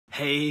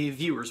Hey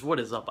viewers, what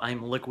is up?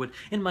 I'm Liquid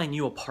in my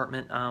new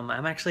apartment.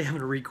 I'm actually having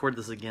to record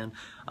this again.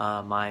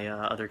 My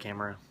other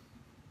camera,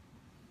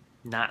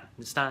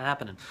 it's not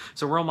happening.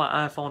 So we're on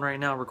my iPhone right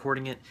now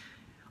recording it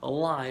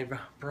live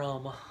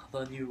from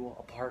the new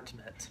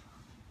apartment.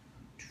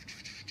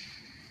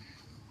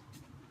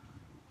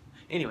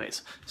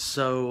 Anyways,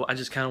 so I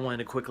just kind of wanted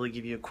to quickly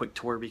give you a quick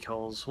tour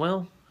because,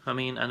 well, I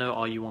mean, I know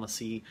all you want to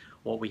see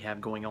what we have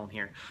going on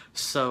here.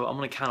 So I'm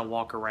going to kind of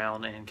walk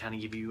around and kind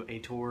of give you a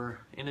tour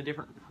in a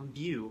different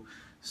view.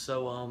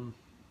 So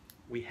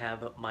we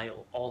have my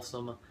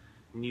awesome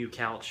new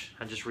couch.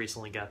 I just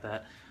recently got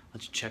that.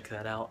 Let's check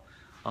that out.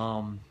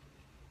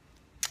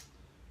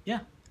 Yeah,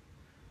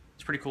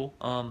 it's pretty cool.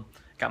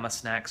 Got my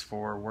snacks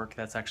for work.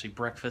 That's actually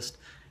breakfast.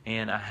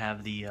 And I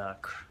have the,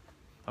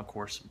 of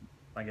course,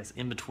 I guess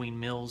in between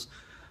meals.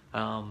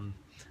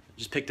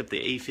 Just picked up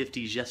the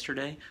A50s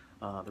yesterday.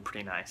 They're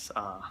pretty nice.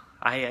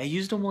 I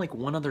used them like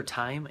one other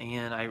time,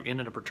 and I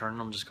ended up returning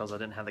them just because I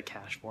didn't have the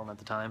cash for them at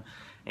the time.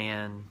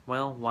 And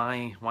well,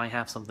 why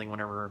have something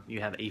whenever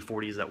you have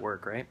A40s at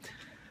work, right?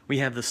 We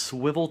have the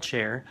swivel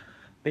chair.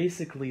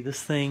 Basically,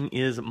 this thing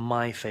is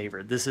my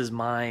favorite. This is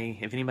my,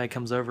 if anybody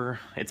comes over,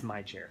 it's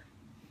my chair.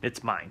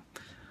 It's mine.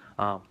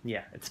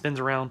 Yeah, it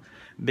spins around,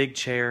 big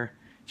chair.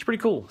 It's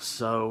pretty cool.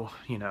 So,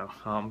 you know,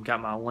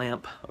 got my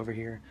lamp over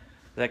here.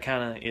 That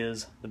kind of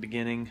is the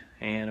beginning,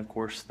 and of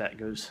course that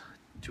goes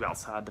to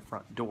outside the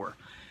front door.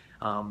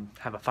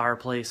 Have a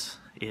fireplace.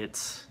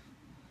 It's,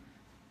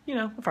 you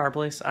know, a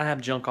fireplace. I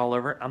have junk all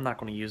over it. I'm not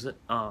going to use it.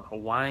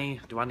 Why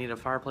do I need a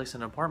fireplace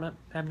in an apartment?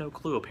 I have no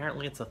clue.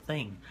 Apparently it's a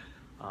thing.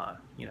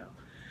 You know,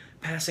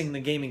 passing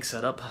the gaming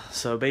setup.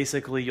 So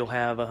basically you'll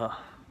have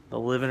the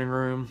living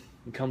room.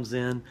 It comes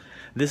in.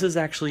 This is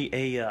actually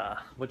a,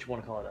 what you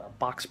want to call it, a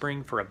box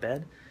spring for a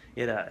bed.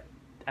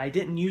 I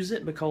didn't use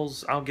it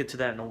because I'll get to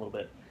that in a little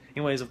bit.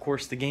 Anyways, of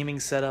course, the gaming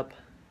setup,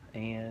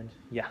 and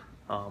yeah,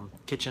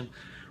 kitchen.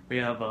 We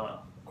have,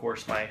 of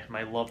course,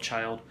 my love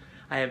child.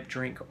 I have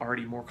drank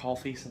already more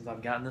coffee since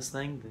I've gotten this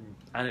thing than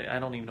I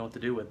don't even know what to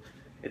do with.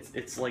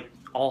 It's like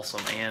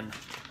awesome, and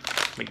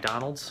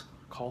McDonald's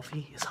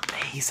coffee is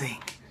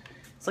amazing.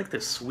 It's like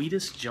the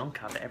sweetest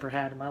junk I've ever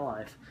had in my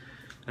life.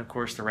 And of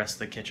course, the rest of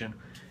the kitchen.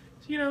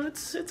 So, you know,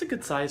 it's a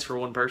good size for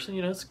one person.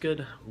 You know, it's a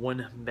good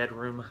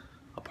one-bedroom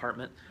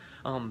apartment.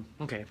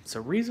 Okay, so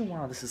reason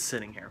why this is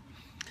sitting here.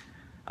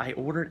 I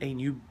ordered a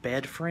new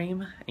bed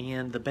frame,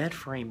 and the bed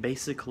frame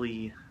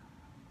basically,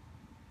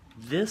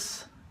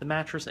 the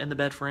mattress and the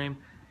bed frame,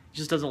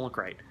 just doesn't look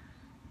right.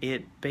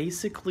 It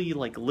basically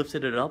like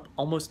lifted it up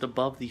almost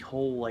above the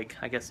whole, like,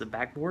 I guess the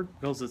backboard,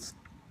 because it's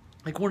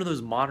like one of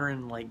those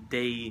modern like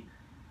day,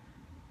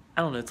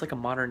 I don't know, it's like a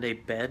modern day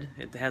bed.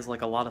 It has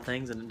like a lot of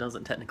things and it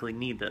doesn't technically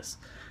need this.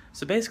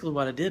 So basically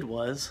what I did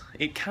was,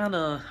 it kind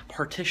of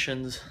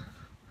partitions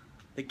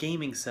the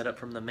gaming setup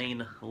from the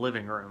main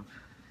living room.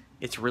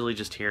 It's really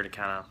just here to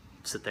kind of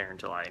sit there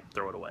until I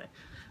throw it away.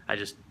 I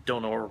just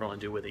don't know what we're going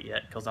to do with it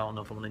yet, because I don't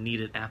know if I'm going to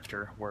need it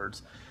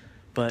afterwards.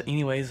 But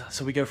anyways,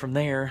 so we go from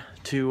there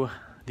to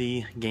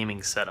the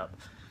gaming setup.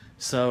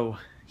 So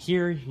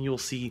here you'll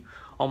see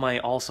all my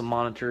awesome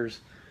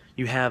monitors.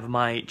 You have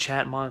my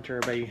chat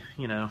monitor. Everybody,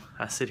 you know,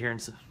 I sit here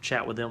and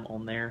chat with them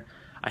on there.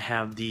 I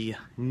have the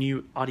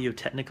new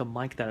Audio-Technica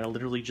mic that I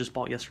literally just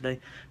bought yesterday.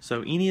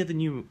 So any of the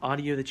new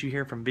audio that you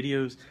hear from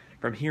videos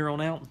from here on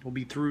out will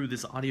be through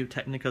this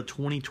Audio-Technica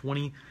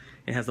 2020.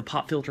 It has the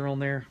pop filter on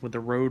there with the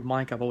Rode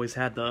mic. I've always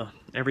had the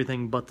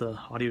everything but the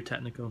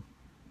Audio-Technica.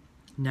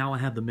 Now I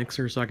have the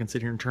mixer so I can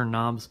sit here and turn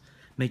knobs,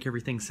 make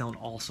everything sound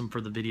awesome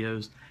for the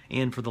videos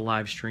and for the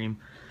live stream.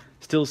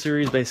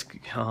 SteelSeries, basic,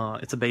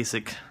 it's a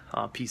basic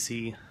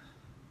PC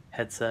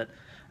headset.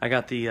 I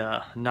got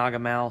the Naga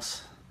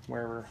mouse,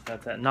 wherever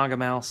that's at, Naga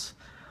mouse,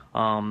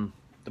 the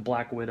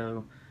Black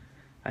Widow.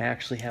 I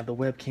actually have the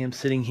webcam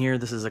sitting here.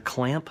 This is a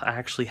clamp. I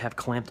actually have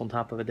clamped on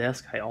top of a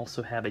desk. I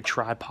also have a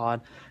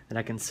tripod that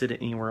I can sit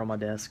at anywhere on my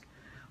desk.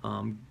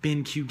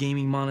 BenQ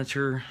gaming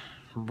monitor,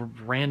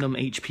 random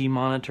HP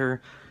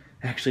monitor.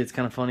 Actually, it's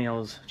kind of funny. I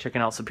was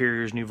checking out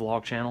Superior's new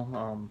vlog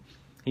channel.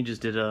 He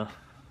just did a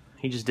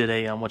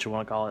what you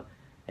want to call it,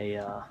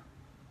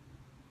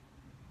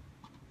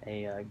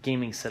 a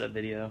gaming setup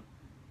video.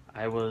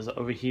 I was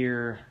over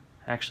here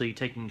actually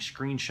taking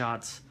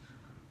screenshots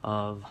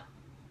of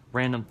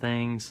random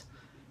things,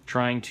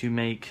 trying to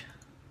make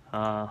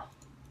yeah,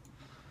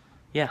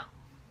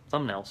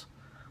 thumbnails.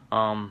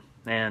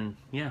 And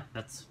yeah,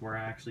 that's where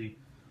I actually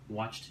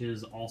watched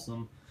his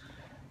awesome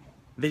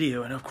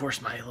video. And of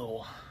course my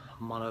little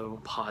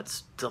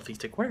monopod selfie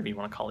stick, whatever you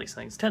want to call these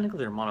things. Technically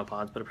they're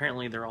monopods, but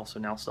apparently they're also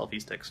now selfie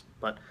sticks.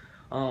 But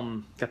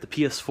got the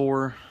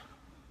PS4,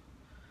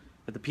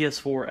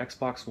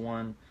 Xbox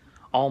One,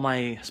 all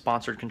my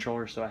sponsored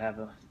controllers. So I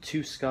have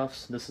two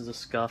Scuffs. This is a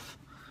Scuff.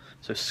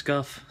 So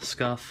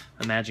Scuff,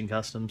 Imagine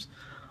Customs.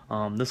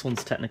 This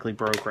one's technically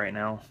broke right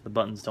now. The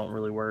buttons don't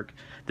really work.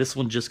 This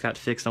one just got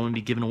fixed. I'm going to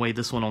be giving away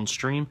this one on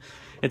stream.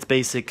 It's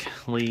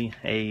basically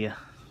it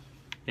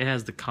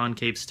has the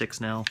concave sticks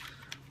now.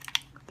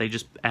 They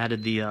just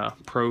added the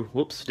Pro,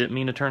 whoops, didn't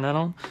mean to turn that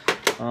on.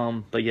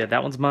 But yeah,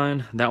 that one's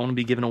mine. That one will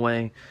be given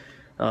away.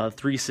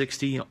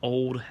 360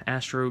 old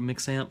Astro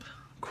mix amp,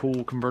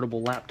 cool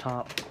convertible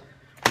laptop.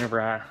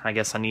 Whenever I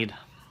guess I need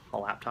a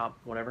laptop,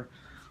 whatever.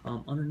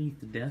 Underneath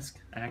the desk,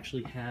 I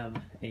actually have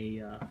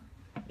a,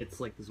 it's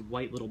like this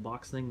white little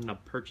box thing that I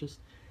purchased.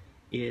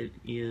 It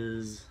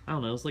is, I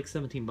don't know, it's like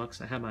 17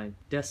 bucks. I have my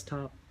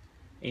desktop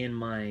and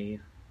my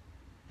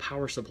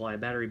power supply,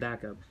 battery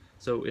backup.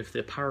 So if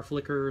the power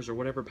flickers or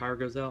whatever, power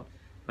goes out,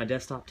 my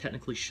desktop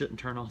technically shouldn't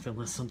turn off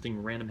unless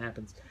something random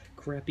happens.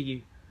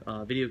 Crappy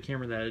video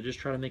camera that I just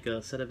tried to make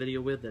a set of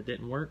video with that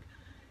didn't work,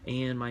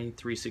 and my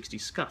 360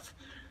 scuff.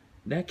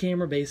 That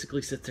camera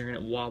basically sits there and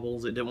it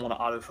wobbles. It didn't want to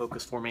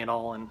autofocus for me at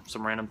all, and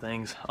some random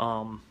things.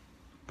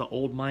 The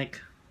old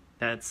mic,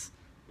 that's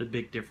the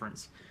big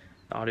difference.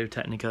 The Audio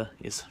Technica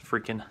is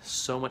freaking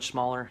so much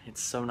smaller.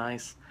 It's so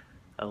nice.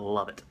 I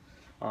love it.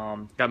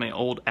 Got my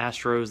old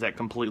Astros that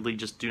completely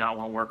just do not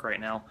want to work right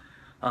now.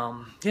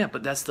 Yeah,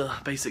 but that's the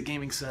basic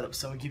gaming setup.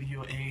 So I'll give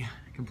you a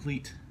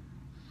complete,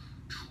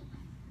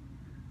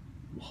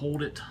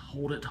 hold it,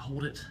 hold it,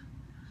 hold it.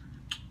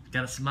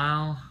 Got a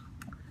smile,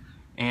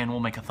 and we'll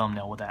make a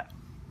thumbnail with that.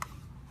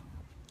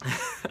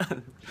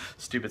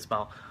 Stupid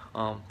smile.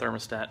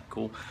 Thermostat,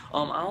 cool.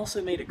 I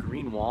also made a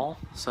green wall,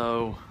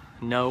 so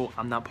no,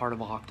 I'm not part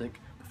of Optic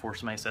before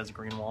somebody says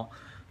green wall.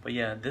 But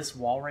yeah, this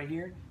wall right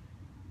here,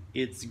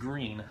 it's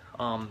green.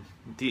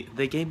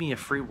 They gave me a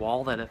free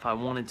wall that if I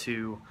wanted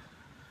to,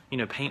 you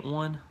know, paint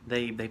one,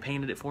 they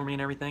painted it for me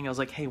and everything. I was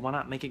like, hey, why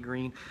not make it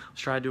green?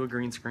 Let's try to do a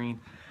green screen.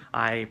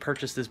 I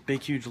purchased this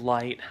big, huge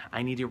light.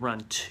 I need to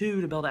run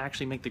 2 to be able to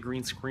actually make the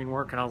green screen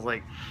work, and I was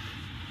like,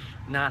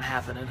 not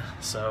happening.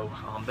 So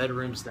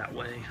bedroom's that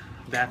way.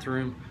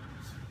 Bathroom,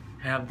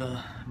 have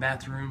the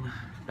bathroom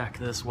back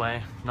this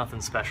way.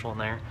 Nothing special in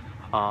there.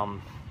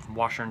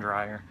 Washer and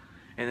dryer.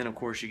 And then of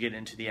course you get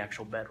into the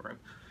actual bedroom.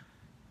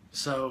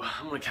 So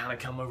I'm gonna kind of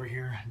come over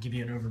here and give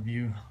you an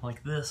overview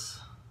like this.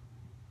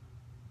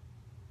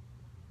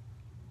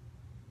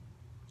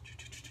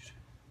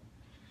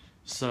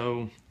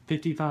 So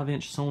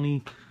 55-inch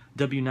Sony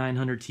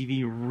W900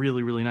 TV,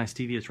 really nice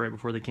TV. It's right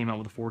before they came out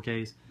with the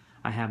 4Ks.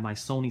 I have my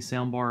Sony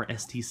soundbar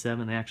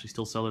ST7. They actually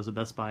still sell those at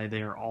Best Buy.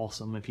 They are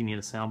awesome if you need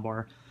a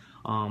soundbar.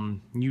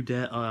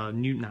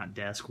 New not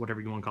desk,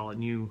 whatever you want to call it,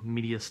 new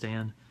media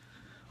stand.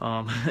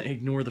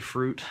 Ignore the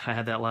fruit. I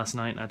had that last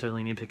night and I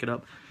totally need to pick it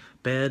up.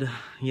 Bed,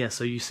 yeah,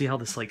 so you see how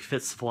this like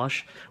fits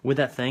flush with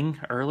that thing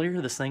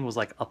earlier. This thing was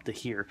like up to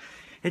here.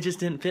 It just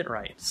didn't fit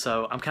right.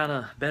 So I'm kind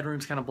of,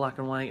 bedroom's kind of black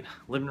and white.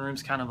 Living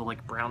room's kind of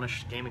like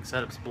brownish. Gaming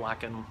setup's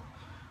black and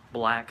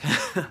black.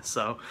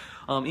 So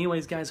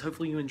anyways guys,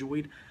 hopefully you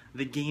enjoyed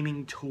the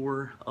gaming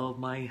tour of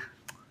my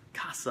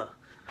casa.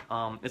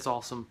 It's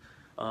awesome.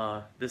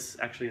 This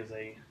actually is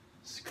a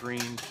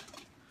screened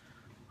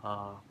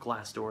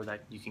glass door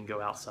that you can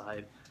go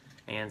outside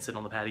and sit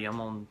on the patio. I'm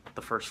on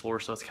the first floor,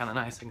 so it's kind of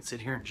nice. I can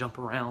sit here and jump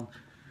around,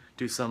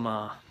 do some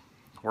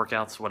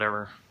workouts,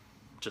 whatever.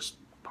 Just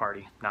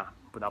party. Nah,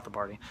 without the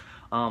party.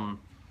 Oh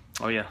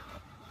yeah.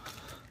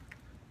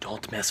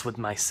 Don't mess with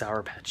my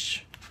Sour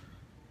Patch.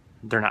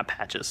 They're not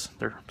patches.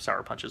 They're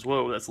Sour Punches.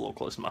 Whoa, that's a little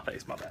close to my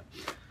face. My bad.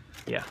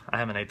 Yeah, I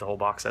haven't ate the whole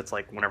box. That's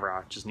like whenever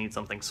I just need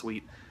something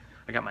sweet.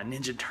 I got my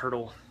Ninja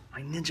Turtle.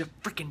 My Ninja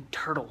freaking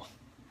Turtle.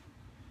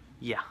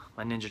 Yeah,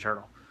 my Ninja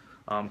Turtle.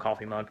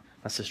 Coffee mug.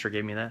 My sister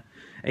gave me that.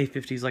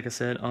 A50s, like I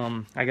said.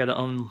 I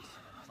gotta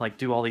like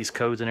do all these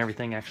codes and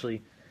everything.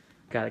 Actually,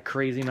 got a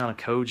crazy amount of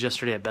codes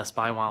yesterday at Best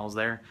Buy while I was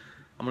there.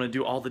 I'm gonna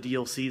do all the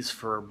DLCs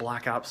for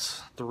Black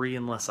Ops 3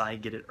 unless I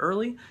get it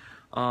early.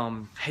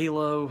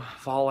 Halo,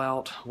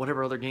 Fallout,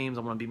 whatever other games.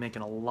 I'm gonna be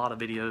making a lot of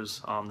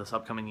videos this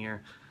upcoming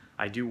year.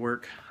 I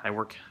work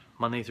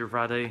Monday through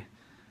Friday,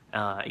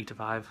 8 to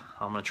 5.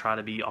 I'm gonna try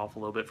to be off a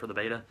little bit for the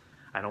beta.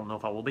 I don't know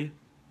if I will be.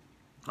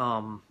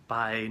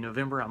 By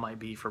November I might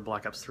be for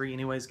Black Ops 3.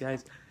 Anyways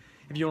guys,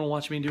 if you want to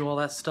watch me do all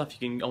that stuff,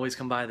 you can always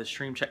come by the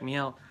stream, check me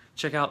out,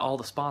 check out all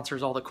the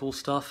sponsors, all the cool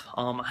stuff.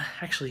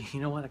 Actually,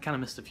 you know what, I kind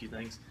of missed a few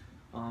things.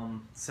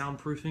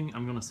 Soundproofing,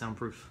 I'm gonna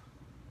soundproof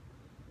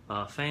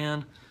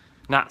fan,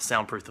 not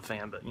soundproof the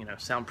fan, but you know,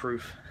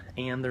 soundproof,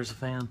 and there's a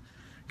fan.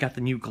 Got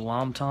the new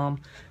Glom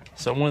Tom.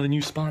 So one of the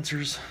new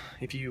sponsors,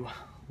 if you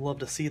love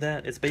to see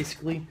that, it's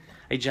basically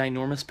a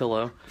ginormous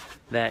pillow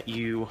that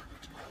you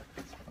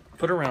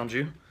put around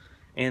you,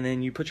 and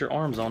then you put your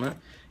arms on it,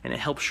 and it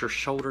helps your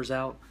shoulders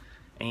out,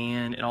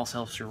 and it also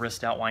helps your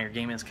wrist out while you're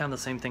gaming. It's kind of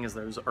the same thing as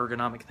those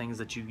ergonomic things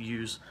that you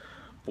use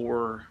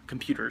for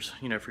computers,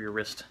 you know, for your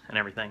wrist and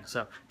everything.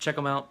 So check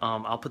them out.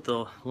 I'll put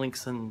the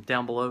links in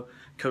down below.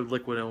 Code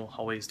Liquid will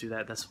always do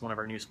that. That's one of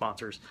our new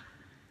sponsors.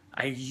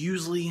 I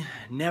usually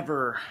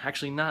never,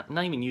 actually not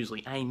even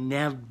usually, I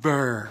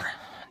never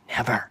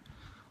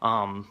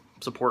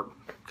support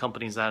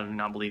companies that I do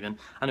not believe in.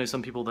 I know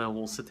some people that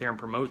will sit there and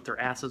promote their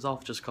asses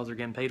off just because they're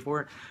getting paid for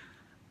it.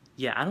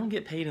 Yeah, I don't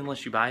get paid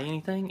unless you buy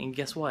anything, and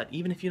guess what?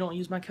 Even if you don't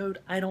use my code,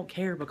 I don't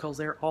care because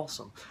they're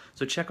awesome.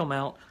 So check them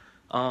out.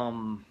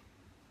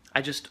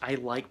 I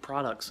like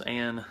products,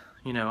 and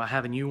you know, I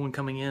have a new one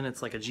coming in.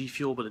 It's like a G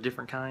Fuel, but a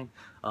different kind,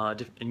 a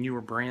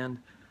newer brand.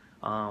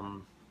 I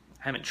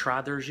haven't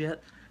tried theirs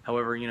yet.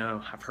 However, you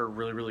know, I've heard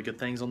really, really good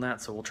things on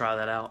that, so we'll try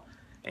that out.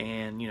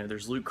 And, you know,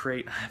 there's Loot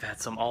Crate. I've had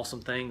some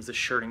awesome things, this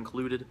shirt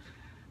included.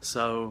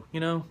 So, you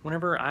know,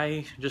 whenever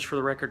I, just for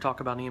the record, talk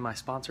about any of my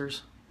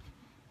sponsors,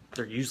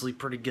 they're usually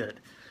pretty good.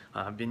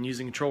 I've been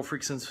using Control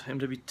Freak since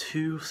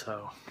MW2,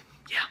 so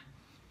yeah,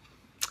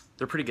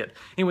 they're pretty good.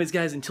 Anyways,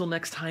 guys, until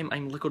next time,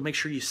 I'm Liquid. Make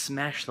sure you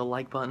smash the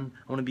like button.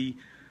 I want to be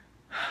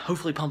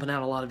hopefully pumping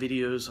out a lot of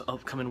videos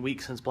upcoming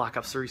weeks since Black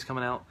Ops 3 is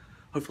coming out.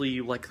 Hopefully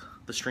you like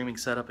the streaming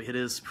setup. It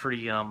is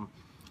pretty, I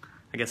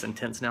guess,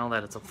 intense now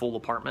that it's a full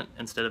apartment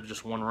instead of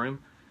just one room.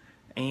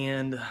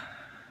 And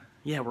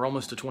yeah, we're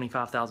almost to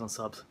 25,000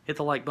 subs. Hit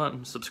the like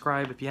button,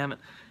 subscribe if you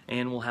haven't,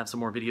 and we'll have some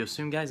more videos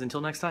soon, guys.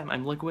 Until next time,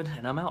 I'm Liquid,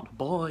 and I'm out.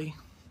 Bye.